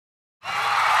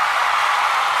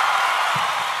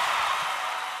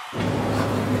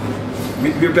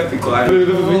We're Biffy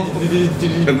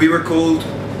Clyro. And we were cold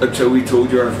until we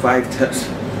told you our 5 tips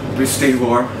to stay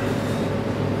warm.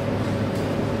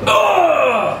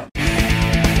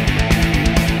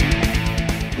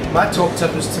 My top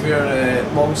tip is to wear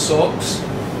long socks.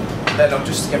 Then I'll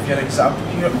just give you an example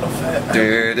here of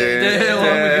it.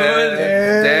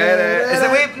 Is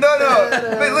it wait? No.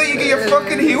 Wait, look, you get your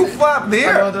fucking heel flap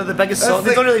there. I know, they're the biggest socks.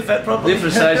 They don't really fit properly. They're for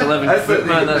size 11 foot,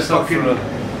 man. That's not for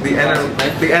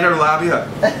the inner labia.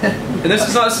 And this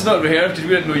is not rehearsed because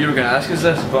we didn't know you were going to ask us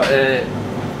this, but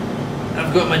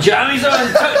I've got my jammies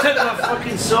on, tucked into my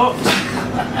fucking socks.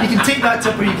 You can take that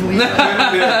tip or you can leave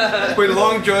it. When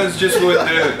Long John's just going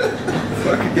through.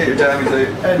 Fucking get your jammies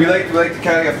out. We like to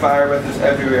carry a fire with us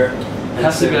everywhere. It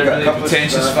has to be a really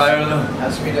pretentious fire though.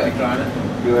 That's made out of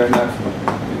granite. We learned that.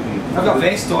 I've got a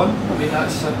vest on. I mean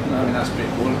that's pretty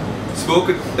cool.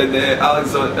 Spoken in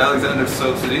Alexander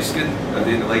Solzhenitsyn, A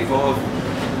Day in the Life of.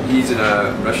 He's in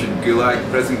a Russian gulag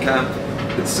prison camp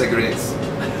with cigarettes.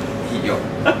 Heat you up.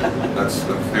 I've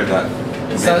heard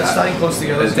that. Standing close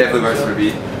together. It's definitely worse for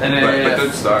me. And but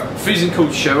don't start. Freezing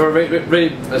cold shower, right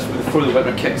as before the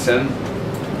winter kicks in.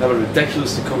 Have a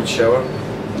ridiculously cold shower.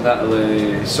 And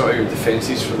that'll sort out your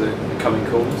defences for the coming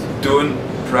cold. Don't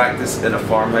practice in a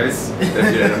farmhouse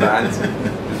if you're in a band.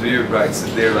 Because we were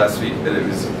practicing there last week and it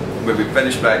was, when we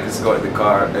finished practice, got in the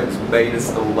car, it was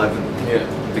 -11. Yeah.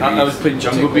 I was playing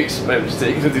Jungle Beats by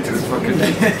mistake. It was fucking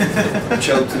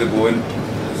chilled to the bone.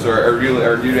 So our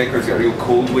new record's got a real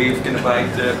cold wave kind of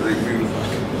vibe to it, like real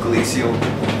glacial,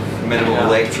 minimal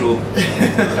electro.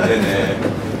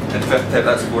 And fifth tip,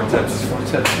 that's 4 tips. 4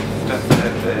 tips. Fifth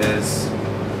tip is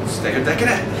stick your dick in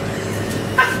it.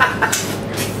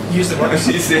 Use the words.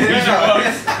 Use your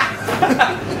words.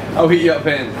 I'll heat you up,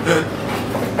 Ben.